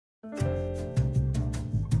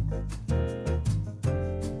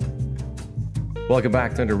Welcome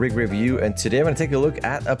back to another rig review, and today I'm going to take a look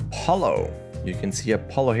at Apollo. You can see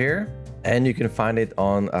Apollo here, and you can find it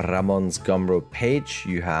on Ramon's Gumroad page.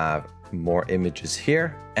 You have more images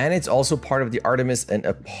here, and it's also part of the Artemis and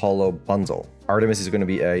Apollo bundle. Artemis is going to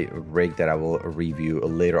be a rig that I will review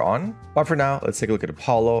later on, but for now, let's take a look at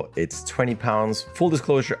Apollo. It's 20 pounds. Full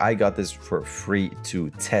disclosure, I got this for free to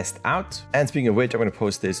test out. And speaking of which, I'm going to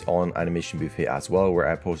post this on Animation Buffet as well, where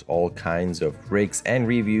I post all kinds of rigs and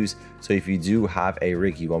reviews. So if you do have a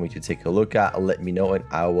rig you want me to take a look at, let me know and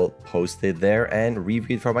I will post it there and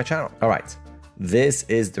review it for my channel. All right. This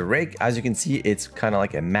is the rig. As you can see, it's kind of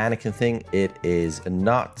like a mannequin thing. It is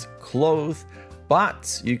not clothed,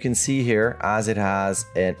 but you can see here as it has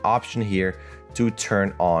an option here to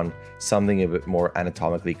turn on something a bit more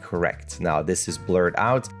anatomically correct. Now this is blurred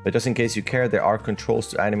out, but just in case you care, there are controls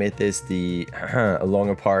to animate this, the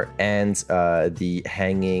longer part and the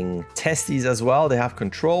hanging testes as well. They have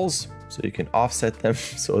controls so you can offset them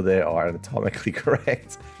so they are anatomically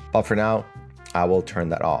correct. But for now, I will turn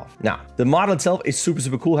that off. Now, the model itself is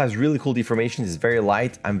super cool, has really cool deformations, it's very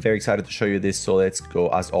light. I'm very excited to show you this, so let's go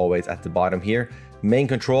as always at the bottom here. Main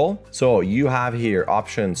control. So you have here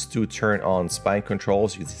options to turn on spine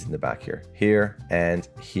controls. You can see this in the back here and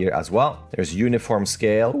here as well. There's uniform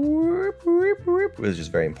scale, which is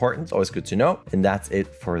very important, always good to know. And that's it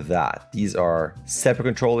for that. These are separate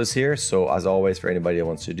controllers here. So as always, for anybody that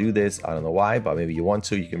wants to do this, I don't know why, but maybe you want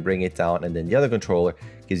to, you can bring it down, and then the other controller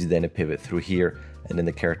gives you then a pivot through here, and then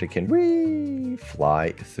the character can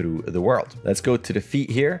fly through the world. Let's go to the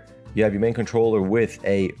feet here. You have your main controller with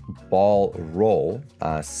a ball roll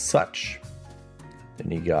as such.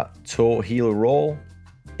 Then you got toe heel roll,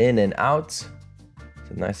 in and out.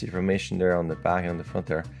 It's a nice deformation there on the back and on the front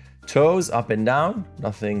there. Toes up and down,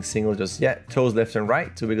 nothing single just yet. Toes left and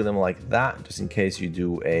right, to wiggle them like that, just in case you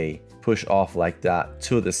do a push off like that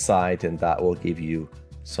to the side, and that will give you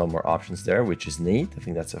some more options there, which is neat. I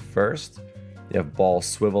think that's a first. You have ball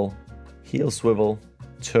swivel, heel swivel,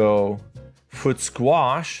 toe, foot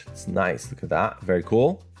squash. It's nice, look at that, very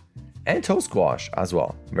cool. And toe squash as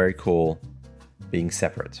well, very cool being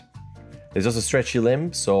separate. There's also stretchy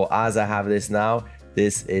limb, so as I have this now,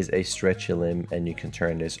 this is a stretchy limb and you can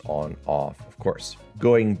turn this on off, of course.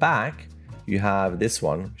 Going back, you have this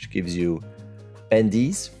one, which gives you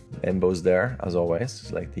bendies, bembos there as always,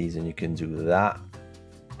 just like these, and you can do that.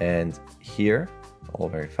 And here, all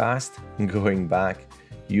very fast. Going back,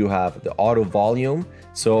 you have the auto volume.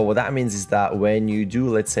 So what that means is that when you do,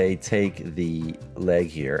 let's say, take the leg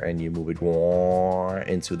here and you move it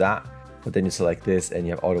into that, but then you select this and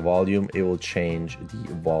you have auto volume, it will change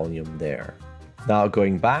the volume there. Now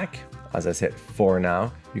going back, as I said for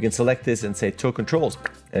now, you can select this and say toe controls,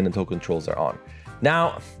 and the toe controls are on.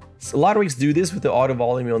 Now, a lot of rigs do this with the auto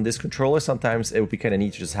volume on this controller. Sometimes it would be kind of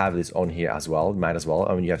neat to just have this on here as well. Might as well.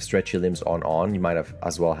 I mean, you have stretchy limbs on, you might have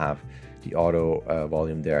as well have the auto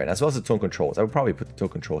volume there, and as well as the toe controls. I would probably put the toe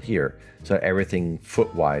control here so that everything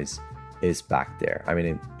foot-wise is back there. I mean,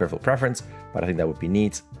 in personal preference, but I think that would be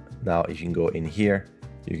neat. Now, if you can go in here,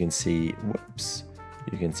 you can see,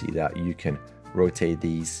 you can see that you can rotate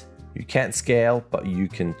these. You can't scale, but you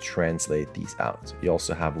can translate these out. You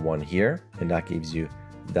also have one here, and that gives you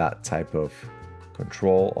that type of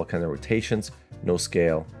control, all kind of rotations, no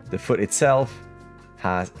scale. The foot itself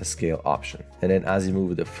has a scale option. And then as you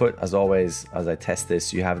move the foot, as always, as I test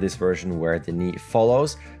this, you have this version where the knee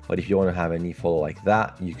follows, but if you want to have a knee follow like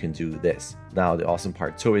that, you can do this. Now, the awesome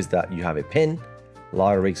part too is that you have a pin. A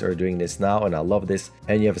lot of rigs are doing this now, and I love this.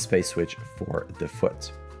 And you have a space switch for the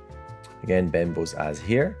foot. Again, bembos as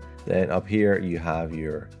here. Then up here, you have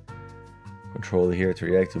your controller here to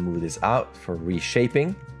react to move this out for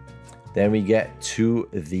reshaping. Then we get to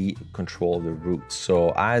the control of the root.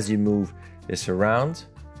 So as you move this around,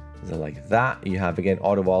 like that, you have again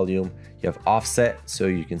auto volume, you have offset, so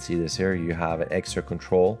you can see this here, you have an extra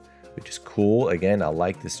control, which is cool. Again, I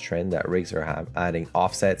like this trend that rigs are adding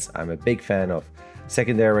offsets. I'm a big fan of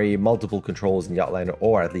secondary multiple controls in the outliner,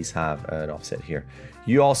 or at least have an offset here.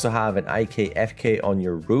 You also have an IK FK on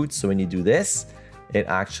your root, so when you do this, it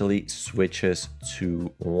actually switches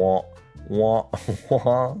to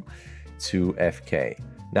to FK.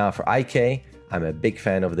 Now for IK, I'm a big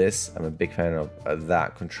fan of this. I'm a big fan of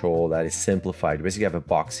that control that is simplified. You basically have a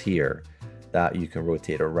box here that you can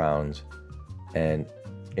rotate around and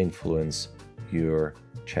influence your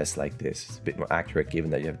chest like this. It's a bit more accurate given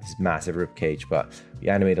that you have this massive rib cage, but we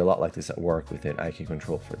animate a lot like this at work with an IK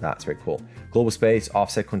control for that. It's very cool. Global space,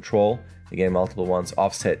 offset control, again, multiple ones,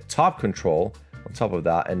 offset top control on top of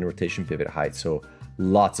that, and rotation pivot height. So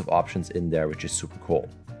lots of options in there, which is super cool.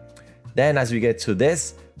 Then as we get to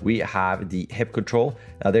this, we have the hip control.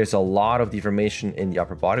 Now there's a lot of deformation in the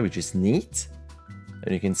upper body, which is neat.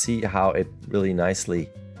 And you can see how it really nicely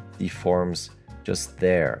deforms just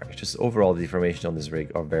there. Just overall the deformation on this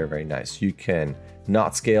rig are very, very nice. You can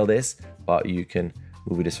not scale this, but you can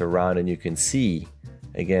move this around and you can see,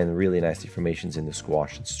 again, really nice deformations in the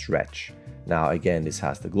squash and stretch. Now, again, this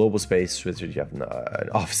has the global space switcher, you have an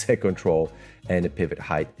offset control and a pivot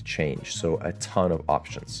height change. So a ton of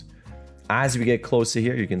options. As we get closer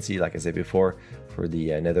here, you can see, like I said before, for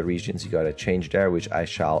the nether regions, you got a change there, which I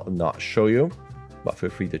shall not show you, but feel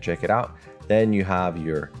free to check it out. Then you have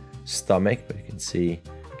your stomach, but you can see, you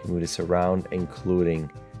can move this around,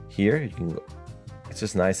 including here. You can, it's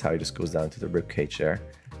just nice how it just goes down to the rib cage there.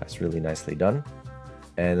 That's really nicely done.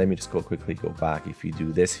 And let me just quickly go back. If you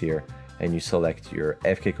do this here and you select your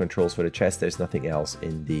FK controls for the chest, there's nothing else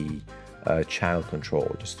in the channel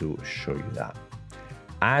control, just to show you that.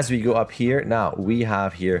 As we go up here, now we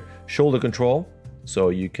have here shoulder control. So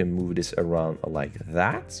you can move this around like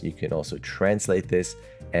that. You can also translate this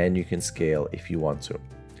and you can scale if you want to.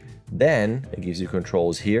 Then it gives you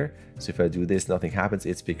controls here. So if I do this, nothing happens.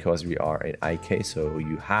 It's because we are in IK. So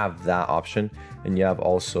you have that option, and you have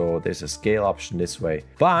also, there's a scale option this way,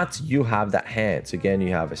 but you have that hand. So again,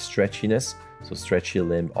 you have a stretchiness. So stretch your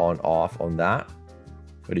limb on, off on that,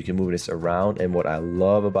 but you can move this around. And what I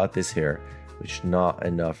love about this here, which not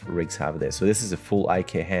enough rigs have this. So this is a full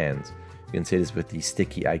IK hand. You can see this with the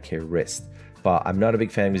sticky IK wrist, but I'm not a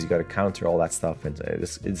big fan because you got to counter all that stuff. And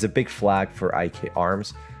it's a big flag for IK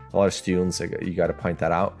arms. A lot of students, you got to point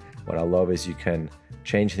that out. What I love is you can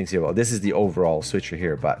change things here. Well, this is the overall switcher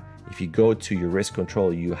here, but if you go to your wrist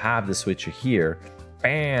control, you have the switcher here.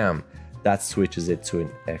 Bam! That switches it to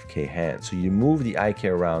an FK hand. So you move the IK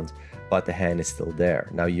around, but the hand is still there.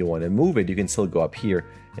 Now you want to move it, you can still go up here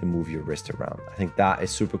and move your wrist around. I think that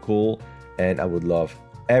is super cool, and I would love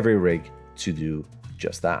every rig to do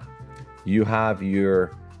just that. You have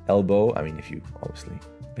your elbow. I mean, if you obviously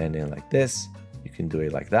bend in like this, you can do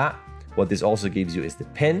it like that. What this also gives you is the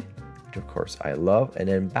pin, which of course I love. And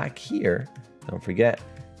then back here, don't forget,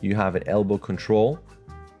 you have an elbow control.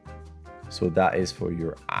 So that is for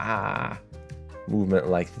your movement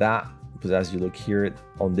like that. Because as you look here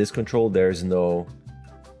on this control, there's no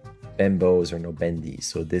bembos or no bendies.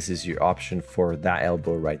 So this is your option for that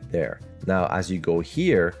elbow right there. Now, as you go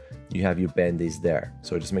here, you have your bendies there.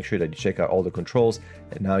 So just make sure that you check out all the controls,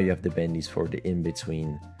 and now you have the bendies for the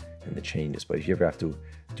in-between and the changes. But if you ever have to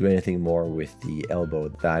do anything more with the elbow,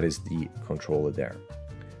 that is the controller there.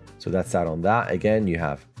 So that's that on that. Again, you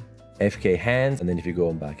have FK hands, and then if you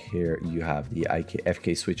go back here, you have the IK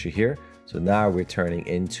FK switcher here. So now we're turning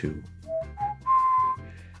into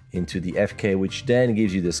the FK, which then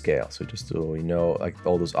gives you the scale. So just so you know, like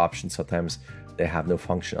all those options, sometimes they have no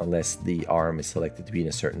function unless the arm is selected to be in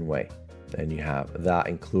a certain way. Then you have that,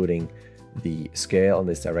 including the scale in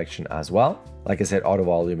this direction as well. Like I said, auto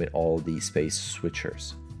volume and all the space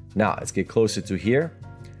switchers. Now let's get closer to here,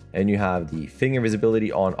 and you have the finger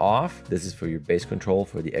visibility on off. This is for your base control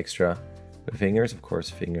for the extra fingers. Of course,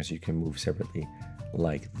 fingers you can move separately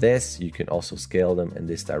like this. You can also scale them in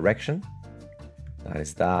this direction. That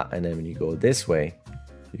is that. And then when you go this way,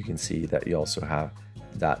 you can see that you also have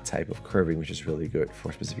that type of curving, which is really good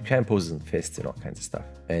for specific hand poses and fists and all kinds of stuff.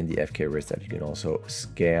 And the FK wrist that you can also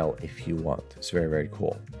scale if you want. It's very, very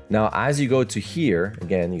cool. Now, as you go to here,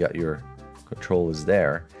 again, you got your controllers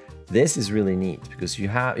there. This is really neat because you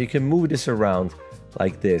can move this around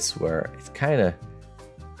like this, where it kind of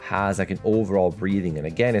has like an overall breathing. And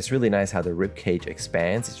again, it's really nice how the rib cage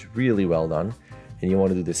expands. It's really well done. And you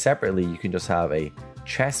want to do this separately, you can just have a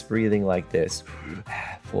chest breathing like this,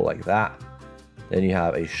 full like that. Then you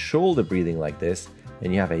have a shoulder breathing like this,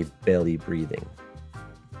 and you have a belly breathing.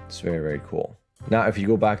 It's very, very cool. Now, if you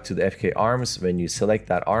go back to the FK arms, when you select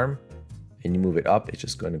that arm and you move it up, it's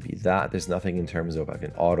just going to be that. There's nothing in terms of like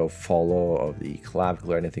an auto follow of the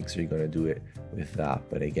clavicle or anything, so you're going to do it with that.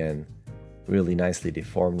 But again, really nicely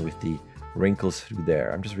deformed with the wrinkles through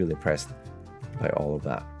there. I'm just really impressed by all of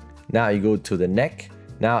that. Now you go to the neck.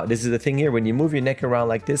 Now, this is the thing here, when you move your neck around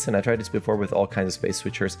like this, and I tried this before with all kinds of space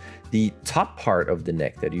switchers, the top part of the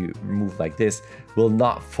neck that you move like this will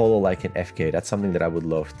not follow like an FK. That's something that I would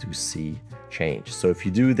love to see change. So if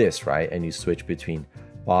you do this, right, and you switch between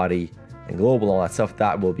body and global and all that stuff,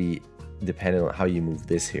 that will be dependent on how you move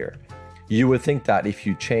this here. You would think that if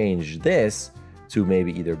you change this to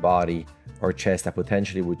maybe either body or chest, that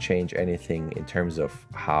potentially would change anything in terms of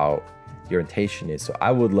how the orientation is. So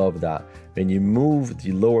I would love that when you move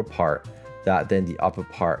the lower part, that then the upper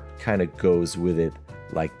part kind of goes with it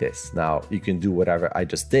like this. Now you can do whatever I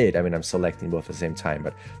just did. I mean, I'm selecting both at the same time,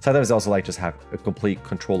 but sometimes I also like just have a complete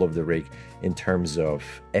control of the rig in terms of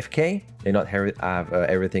FK and not have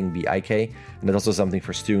everything be IK. And that's also something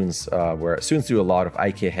for students where students do a lot of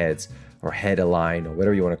IK heads or head align or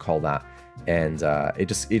whatever you want to call that. And it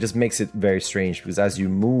just makes it very strange because as you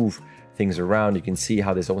move things around, you can see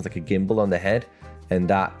how there's almost like a gimbal on the head, and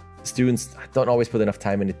that students don't always put enough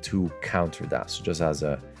time in it to counter that. So just as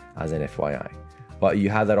an FYI. But you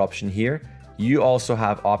have that option here. You also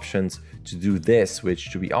have options to do this,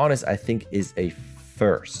 which to be honest, I think is a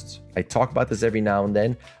first. I talk about this every now and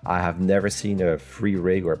then. I have never seen a free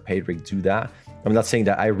rig or a paid rig do that. I'm not saying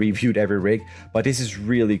that I reviewed every rig, but this is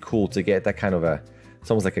really cool to get that kind of it's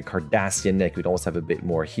almost like a Cardassian neck. We'd almost have a bit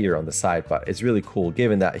more here on the side, but it's really cool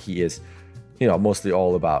given that he is, you know, mostly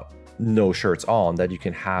all about no shirts on, that you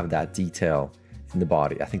can have that detail in the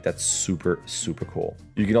body. I think that's super, super cool.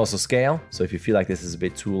 You can also scale. So if you feel like this is a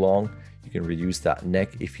bit too long, you can reduce that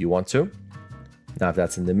neck if you want to. Now, if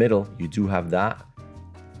that's in the middle, you do have that.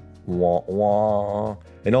 Wah, wah.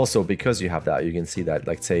 And also because you have that, you can see that,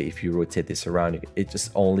 like say, if you rotate this around, it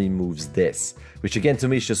just only moves this, which again, to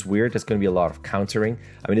me, is just weird. There's going to be a lot of countering.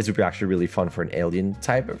 I mean, this would be actually really fun for an alien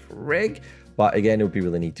type of rig, but again, it would be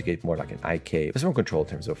really neat to get more like an IK, there's more control in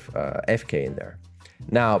terms of FK in there.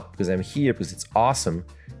 Now, because I'm here, because it's awesome,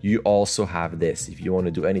 you also have this. If you want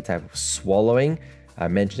to do any type of swallowing, I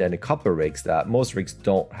mentioned in a couple of rigs that most rigs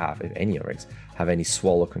don't have, if any rigs, have any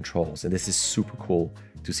swallow controls. And this is super cool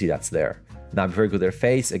to see that's there. Now, before you go to their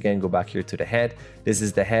face, again, go back here to the head. This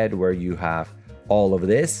is the head where you have all of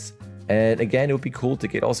this. And again, it would be cool to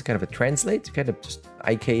get also kind of a translate, to kind of just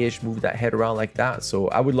IK-ish, move that head around like that. So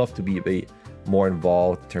I would love to be a bit more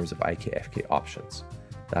involved in terms of IK, FK options.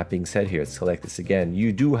 That being said here, let's select this again.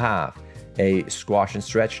 You do have a squash and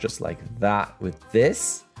stretch just like that with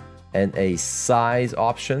this, and a size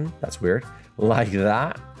option, that's weird, like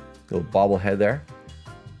that, little bobblehead there.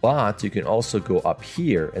 But you can also go up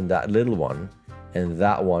here in that little one, and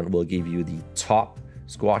that one will give you the top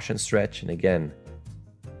squash and stretch. And again,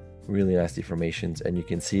 really nice deformations. And you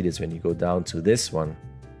can see this when you go down to this one,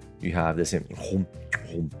 you have this in,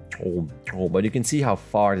 but you can see how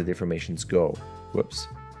far the deformations go. Whoops.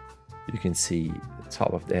 You can see the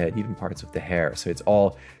top of the head, even parts of the hair. So it's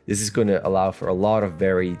all, this is going to allow for a lot of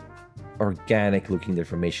very organic looking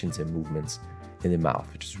deformations and movements in the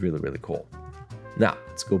mouth, which is really, really cool. Now,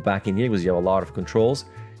 let's go back in here because you have a lot of controls.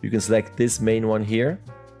 You can select this main one here,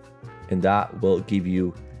 and that will give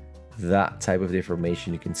you that type of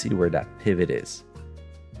deformation. You can see where that pivot is.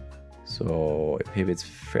 So it pivots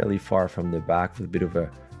fairly far from the back with a bit of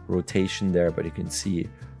a rotation there, but you can see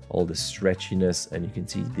all the stretchiness, and you can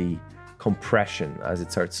see the compression as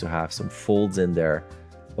it starts to have some folds in there.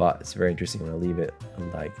 But it's very interesting. I'm going to leave it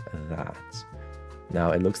like that.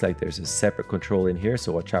 Now it looks like there's a separate control in here,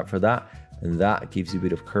 so watch out for that. And that gives you a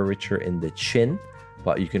bit of curvature in the chin,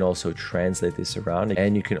 but you can also translate this around,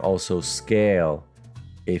 and you can also scale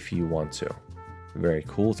if you want to. Very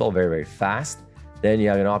cool. It's all very, very fast. Then you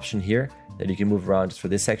have an option here that you can move around just for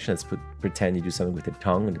this section. Let's pretend you do something with the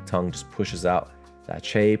tongue, and the tongue just pushes out that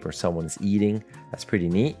shape, or someone's eating. That's pretty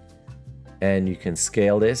neat. And you can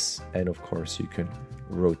scale this, and of course you can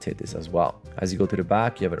rotate this as well. As you go to the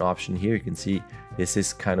back, you have an option here. You can see this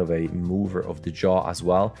is kind of a mover of the jaw as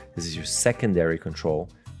well. This is your secondary control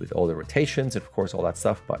with all the rotations and of course all that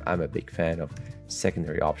stuff, but I'm a big fan of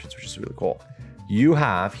secondary options, which is really cool. You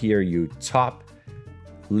have here your top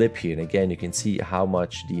lip here, and again you can see how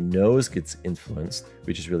much the nose gets influenced,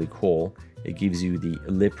 which is really cool. It gives you the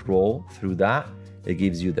lip roll through that, it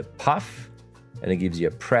gives you the puff, and it gives you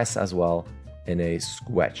a press as well, and a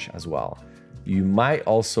squelch as well. You might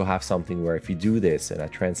also have something where if you do this, and I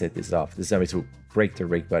translate this off, this is not to break the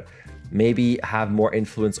rig, but maybe have more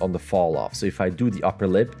influence on the fall off. So if I do the upper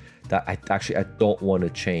lip, that I don't want to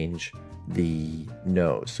change the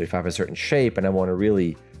nose. So if I have a certain shape and I want to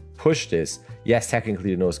really push this, yes,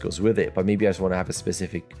 technically the nose goes with it, but maybe I just want to have a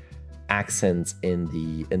specific accent in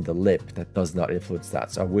the lip that does not influence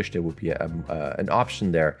that. So I wish there would be an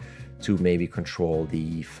option there to maybe control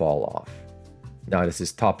the fall off. Now this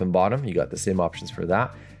is top and bottom. You got the same options for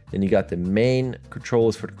that. Then you got the main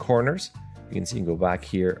controls for the corners. You can see you can go back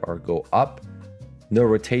here or go up. No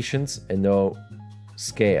rotations and no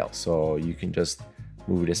scale. So you can just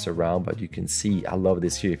move this around, but you can see, I love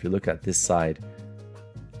this here. If you look at this side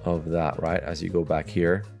of that, right? As you go back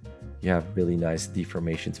here, you have really nice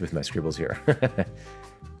deformations with my scribbles here.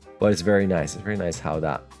 But it's very nice. It's very nice how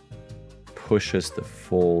that pushes the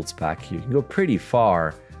folds back here. You can go pretty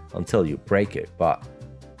far until you break it, but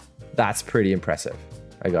that's pretty impressive.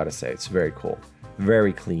 I gotta say, it's very cool.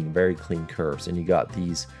 Very clean curves. And you got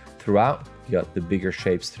these throughout. You got the bigger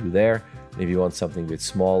shapes through there. And if you want something a bit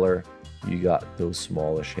smaller, you got those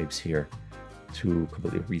smaller shapes here to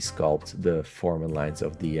completely resculpt the form and lines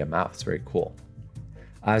of the mouth. It's very cool.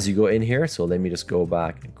 As you go in here, so let me just go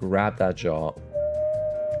back and grab that jaw,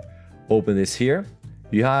 open this here.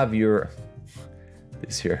 You have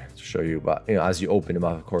this here to show you, but as you open them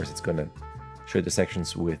up, of course, it's gonna show the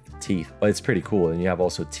sections with teeth, but it's pretty cool. And you have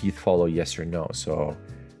also teeth follow yes or no. So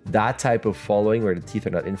that type of following where the teeth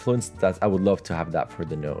are not influenced, I would love to have that for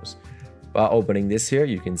the nose. By opening this here,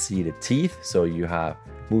 you can see the teeth. So you have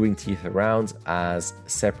moving teeth around as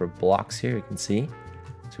separate blocks here, you can see,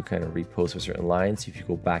 to kind of repose for certain lines. If you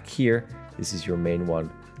go back here, this is your main one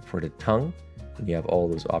for the tongue. And you have all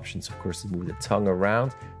those options, of course, to move the tongue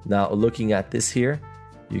around. Now, looking at this here,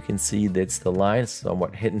 you can see that's the line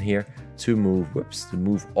somewhat hidden here to move, to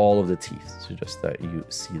move all of the teeth. So just that you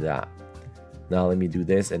see that. Now let me do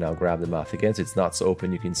this and I'll grab the mouth again. So it's not so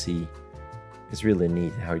open. You can see it's really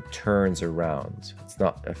neat how it turns around. It's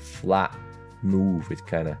not a flat move. It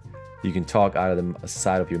kind of, you can talk out of the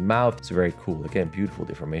side of your mouth. It's very cool. Again, beautiful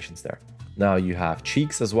deformations there. Now you have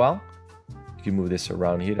cheeks as well. You can move this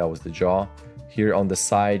around here. That was the jaw. Here on the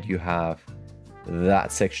side, you have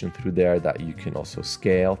that section through there that you can also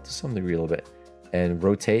scale to some degree a little bit and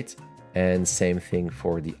rotate. And same thing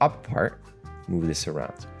for the up part. Move this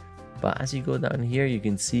around. But as you go down here, you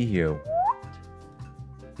can see here,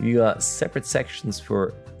 you got separate sections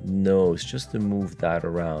for nose just to move that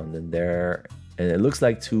around. And there, and it looks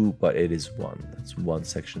like two, but it is one. That's one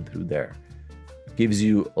section through there. Gives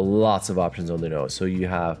you lots of options on the nose. So you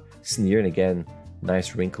have sneer, and again,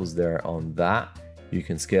 nice wrinkles there on that. You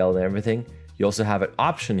can scale and everything. You also have an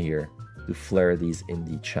option here to flare these in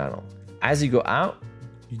the channel. As you go out,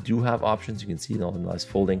 you do have options. You can see all the nice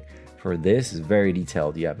folding. For this is very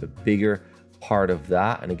detailed. You have a bigger part of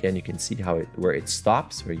that, and again, you can see how where it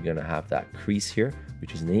stops, where you're gonna have that crease here,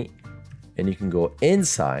 which is neat. And you can go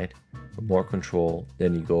inside for more control.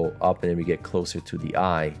 Then you go up, and then we get closer to the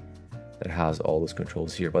eye that has all those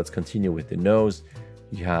controls here. But let's continue with the nose.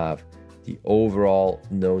 You have the overall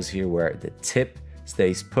nose here where the tip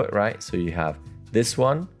stays put, right? So you have this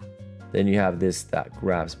one, then you have this that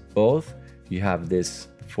grabs both. You have this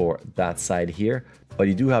for that side here, but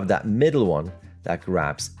you do have that middle one that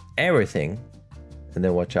grabs everything. And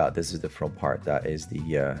then watch out, this is the front part. That is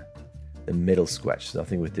the middle squelch.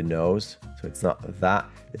 Nothing with the nose, so it's not that.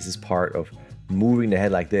 This is part of moving the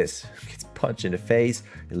head like this. It's punched in the face,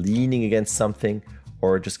 leaning against something,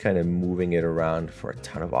 or just kind of moving it around for a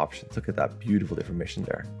ton of options. Look at that beautiful deformation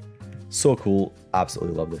there. So cool,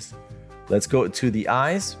 absolutely love this. Let's go to the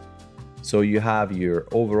eyes. So you have your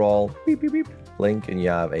overall beep, beep, beep, blink, and you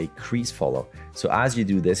have a crease follow. So as you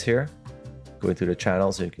do this here, go into the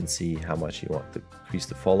channel so you can see how much you want the crease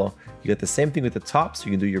to follow. You get the same thing with the top, so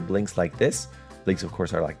you can do your blinks like this. Blinks, of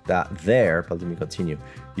course, are like that there, but let me continue.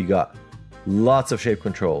 You got lots of shape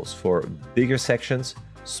controls for bigger sections,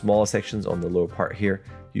 smaller sections on the lower part here.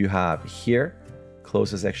 You have here,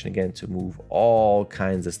 closer section again to move all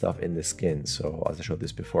kinds of stuff in the skin. So as I showed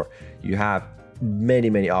this before, you have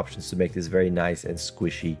many options to make this very nice and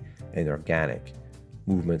squishy and organic.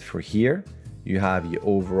 Movement for here, you have your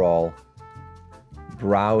overall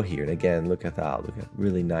brow here, and again, look at that, look at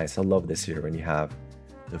really nice. I love this here when you have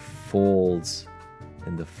the folds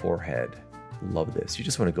in the forehead. Love this. You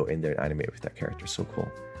just want to go in there and animate with that character. So cool.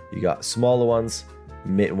 You got smaller ones,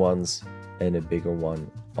 mid ones, and a bigger one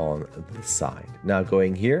on the side. Now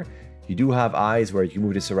going here, you do have eyes where you can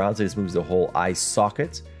move this around, so this moves the whole eye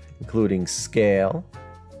socket, including scale.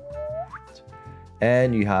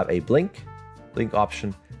 And you have a blink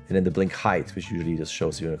option, and then the blink height, which usually just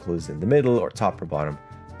shows you want to close in the middle or top or bottom,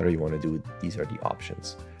 whatever you want to do. These are the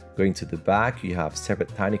options. Going to the back, you have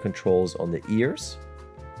separate tiny controls on the ears,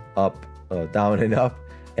 up, down and up,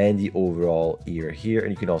 and the overall ear here.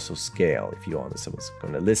 And you can also scale if you want, if someone's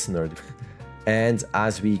going to listen or and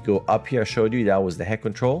as we go up here, I showed you that was the head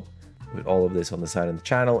control with all of this on the side of the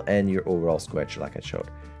channel and your overall squelch like I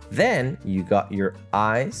showed. Then you got your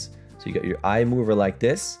eyes. So you got your eye mover like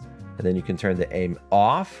this, and then you can turn the aim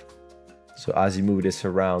off. So as you move this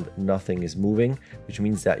around, nothing is moving, which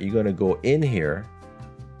means that you're going to go in here,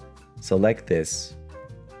 select this,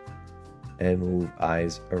 and move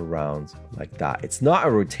eyes around like that. It's not a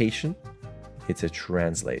rotation, it's a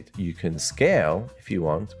translate. You can scale if you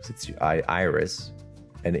want, because it's your eye iris.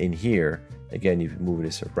 And in here, again, you move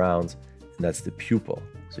this around, and that's the pupil.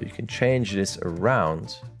 So you can change this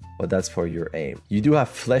around, but that's for your aim. You do have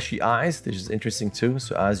fleshy eyes, which is interesting too.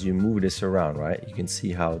 So as you move this around, right, you can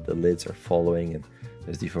see how the lids are following and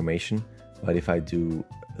there's deformation. But if I do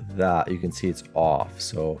that, you can see it's off.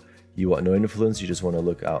 So you want no influence, you just want to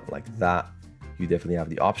look out like that. You definitely have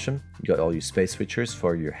the option. You got all your space switchers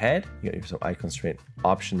for your head. You got some eye constraint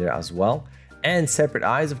option there as well. And separate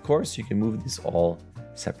eyes, of course. You can move this all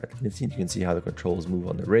separate. You can see how the controls move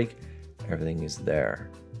on the rig. Everything is there.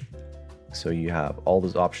 So you have all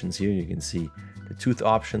those options here. You can see the tooth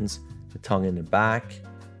options, the tongue in the back.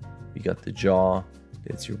 You got the jaw.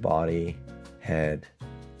 It's your body, head.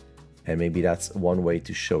 And maybe that's one way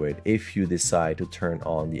to show it. If you decide to turn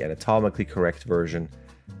on the anatomically correct version,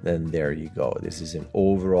 then there you go. This is an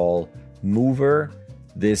overall mover.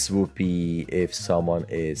 This would be if someone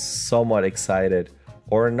is somewhat excited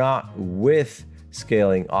or not with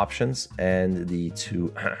scaling options and the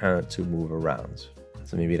to move around.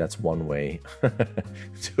 So maybe that's one way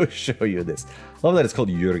to show you this. Love that it's called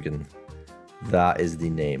Jürgen. That is the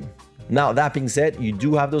name. Now, that being said, you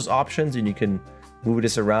do have those options and you can move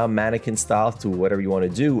this around mannequin style to whatever you want to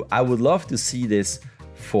do. I would love to see this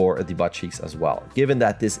for the butt cheeks as well. Given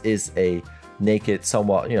that this is a naked,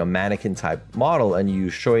 somewhat, mannequin type model and you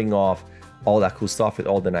showing off all that cool stuff with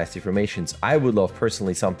all the nice deformations, I would love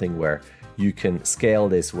personally something where you can scale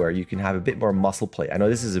this, where you can have a bit more muscle play. I know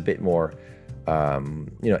this is a bit more,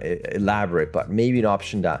 elaborate, but maybe an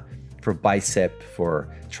option that for bicep,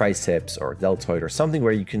 for triceps or deltoid or something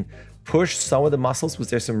where you can push some of the muscles, because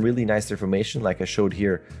there's some really nice deformation like I showed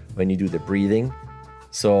here when you do the breathing.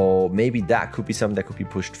 So maybe that could be something that could be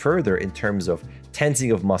pushed further in terms of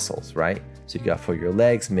tensing of muscles, right? So you got for your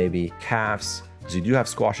legs, maybe calves, because you do have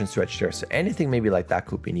squash and stretch there. So anything maybe like that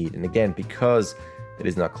could be neat. And again, because it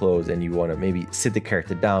is not closed and you want to maybe sit the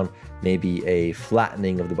character down, maybe a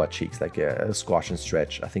flattening of the butt cheeks, like a squash and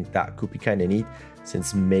stretch. I think that could be kind of neat,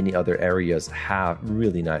 since many other areas have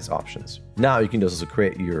really nice options. Now you can also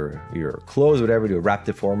create your clothes, whatever, do a wrap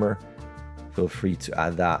deformer. Feel free to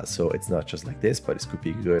add that, so it's not just like this, but it could be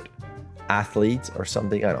a good athlete or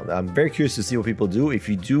something. I don't know. I'm very curious to see what people do. If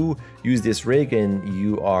you do use this rig and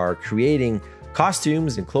you are creating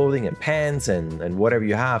costumes and clothing and pants and whatever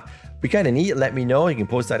you have, be kind of neat. Let me know. You can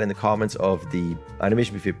post that in the comments of the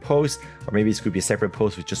Animation Buffet post, or maybe this could be a separate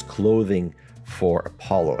post with just clothing for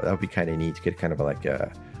Apollo. That would be kind of neat to get kind of like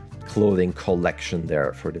a clothing collection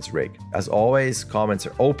there for this rig. As always, comments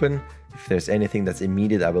are open. If there's anything that's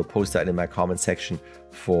immediate, I will post that in my comment section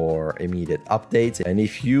for immediate updates. And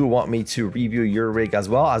if you want me to review your rig as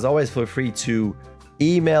well, as always, feel free to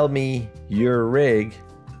email me your rig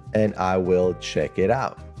and I will check it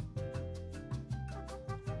out.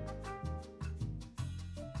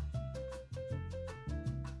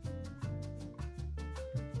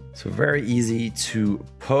 So very easy to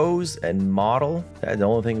pose and model. The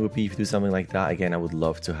only thing would be if you do something like that. Again, I would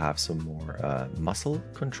love to have some more muscle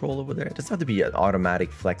control over there. It doesn't have to be an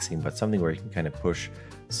automatic flexing, but something where you can kind of push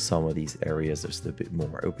some of these areas just a bit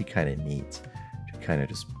more. It would be kind of neat to kind of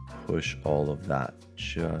just push all of that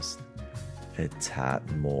just a tad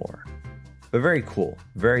more. But very cool,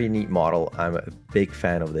 very neat model. I'm a big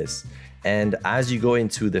fan of this. And as you go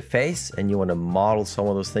into the face and you want to model some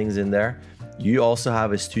of those things in there, you also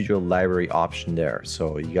have a studio library option there.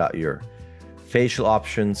 So you got your facial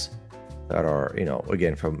options that are,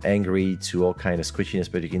 again, from angry to all kind of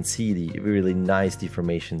squishiness, but you can see the really nice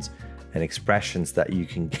deformations and expressions that you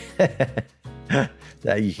can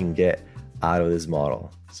get, out of this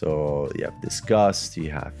model. So you have disgust,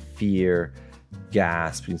 you have fear,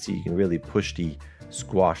 gasp. You can see you can really push the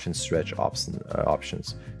squash and stretch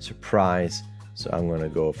options. Surprise. So I'm gonna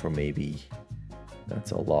go for maybe.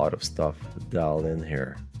 That's a lot of stuff to dial in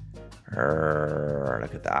here.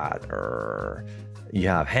 Look at that. You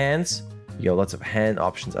have hands. You have lots of hand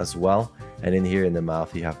options as well. And in here in the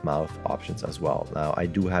mouth, you have mouth options as well. Now, I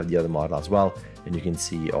do have the other model as well. And you can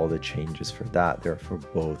see all the changes for that. They're for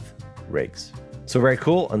both rigs. So very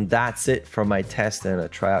cool. And that's it for my test and a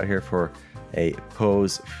tryout here for a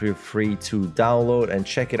pose. Feel free to download and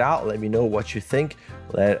check it out. Let me know what you think.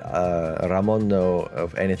 Let Ramon know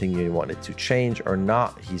of anything you wanted to change or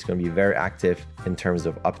not. He's going to be very active in terms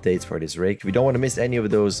of updates for this rig. If you don't want to miss any of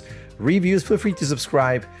those reviews, feel free to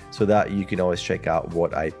subscribe so that you can always check out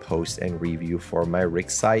what I post and review for my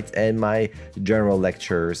rig site and my general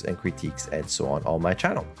lectures and critiques and so on my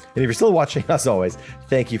channel. And if you're still watching, as always,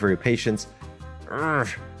 thank you for your patience.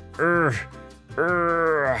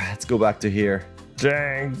 Let's go back to here.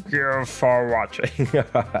 Thank you for watching.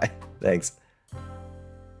 All right, thanks.